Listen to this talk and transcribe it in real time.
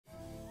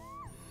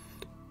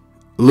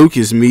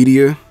Lucas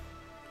Media.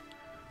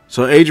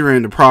 So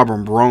Adrien the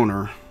Problem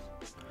Broner,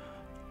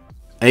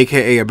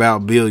 aka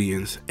About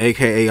Billions,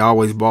 aka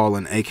Always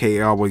Ballin',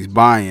 aka Always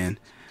Buying,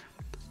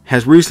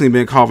 has recently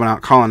been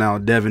calling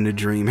out Devin the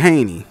Dream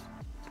Haney,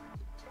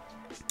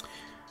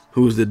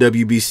 who's the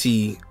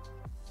WBC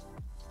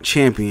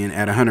champion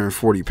at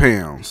 140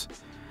 pounds.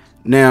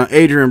 Now,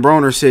 Adrien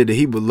Broner said that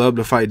he would love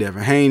to fight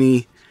Devin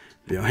Haney.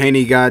 Bill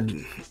Haney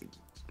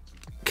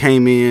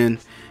came in,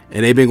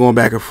 and they've been going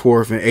back and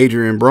forth. And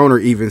Adrien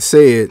Broner even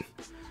said,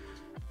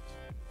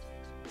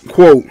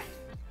 quote,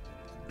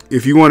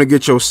 "If you want to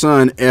get your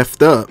son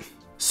effed up,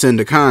 send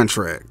a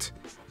contract."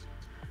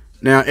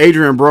 Now,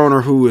 Adrien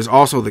Broner, who is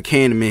also the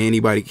cannon man,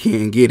 anybody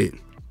can get it.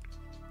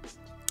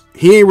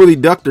 He ain't really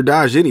ducked or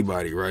dodged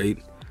anybody, right?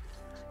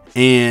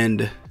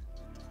 And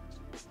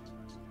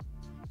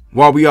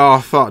while we all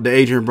thought that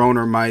Adrien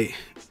Broner might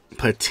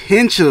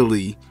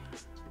potentially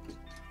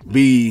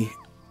be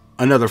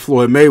another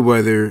Floyd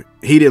Mayweather,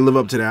 he didn't live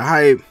up to that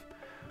hype,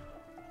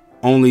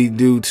 only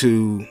due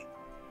to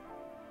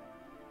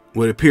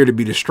what appeared to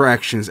be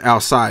distractions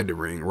outside the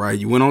ring, right?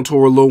 You went on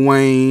tour with Lil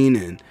Wayne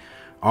and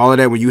all of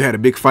that. When you had a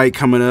big fight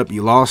coming up,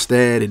 you lost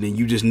that, and then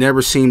you just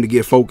never seemed to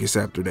get focused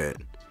after that.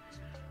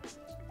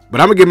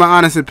 But I'm going to give my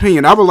honest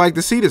opinion. I would like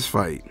to see this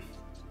fight.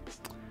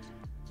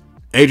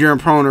 Adrien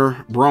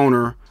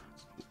Broner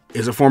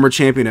is a former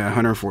champion at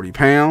 140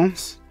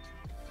 pounds.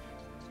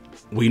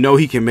 We know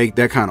he can make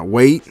that kind of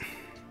weight.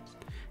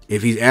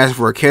 If he's asked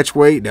for a catch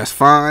weight, that's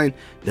fine.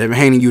 Devin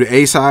Haney, you the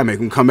A side, make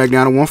him come back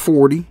down to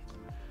 140.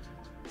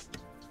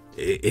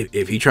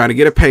 If he trying to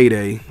get a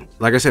payday,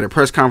 like I said, a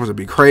press conference would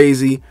be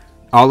crazy.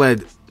 All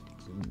that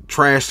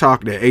trash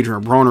talk that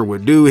Adrien Broner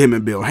would do, him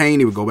and Bill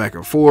Haney would go back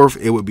and forth.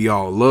 It would be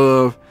all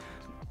love.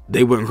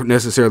 They wouldn't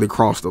necessarily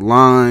cross the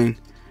line.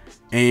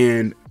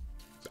 And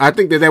I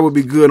think that would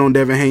be good on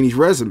Devin Haney's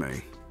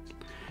resume.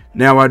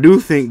 Now, I do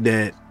think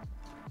that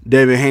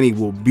Devin Haney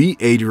will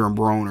beat Adrien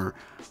Broner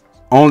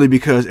only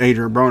because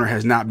Adrien Broner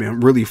has not been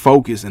really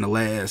focused in the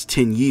last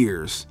 10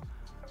 years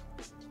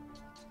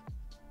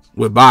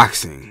with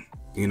boxing.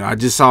 You know, I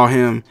just saw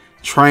him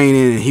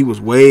training and he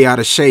was way out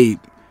of shape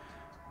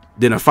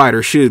than a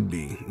fighter should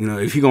be. You know,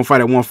 if he's going to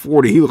fight at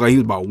 140, he looked like he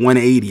was about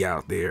 180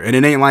 out there. And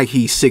it ain't like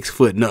he's 6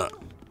 foot and up.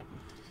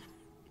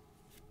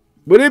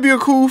 But it'd be a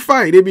cool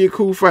fight. It'd be a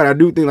cool fight. I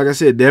do think, like I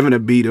said, Devin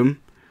would beat him.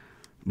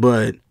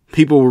 But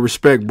people will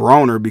respect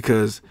Broner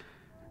because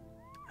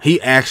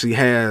he actually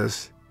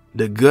has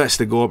the guts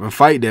to go up and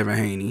fight Devin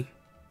Haney.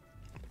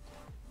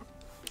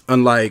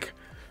 Unlike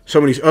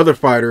some of these other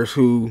fighters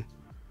who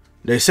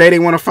they say they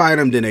want to fight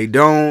him, then they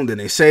don't. Then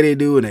they say they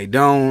do and they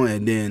don't.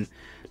 And then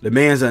the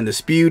man's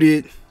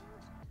undisputed.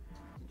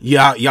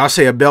 Y'all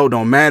say a belt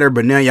don't matter,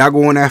 but now y'all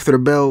going after the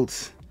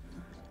belts.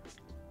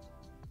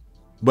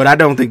 But I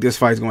don't think this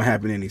fight's going to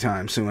happen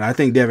anytime soon. I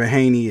think Devin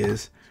Haney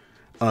is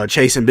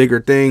chasing bigger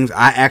things.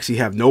 I actually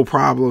have no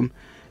problem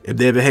if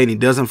Devin Haney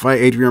doesn't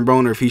fight Adrien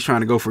Broner if he's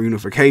trying to go for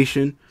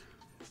unification.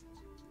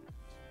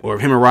 Or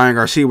if him and Ryan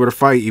Garcia were to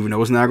fight, even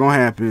though it's not going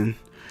to happen.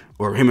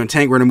 Or if him and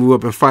Tank were to move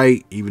up and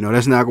fight, even though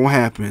that's not going to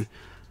happen.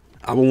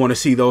 I would want to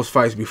see those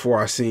fights before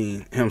I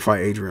seen him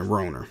fight Adrien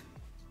Broner.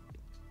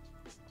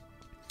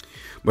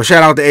 But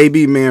shout out to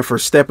AB, man, for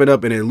stepping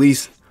up and at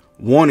least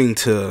wanting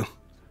to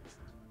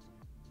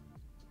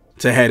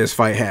have this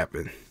fight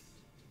happen.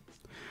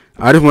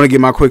 I just want to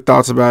get my quick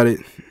thoughts about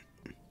it.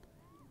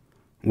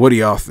 What do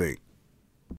y'all think?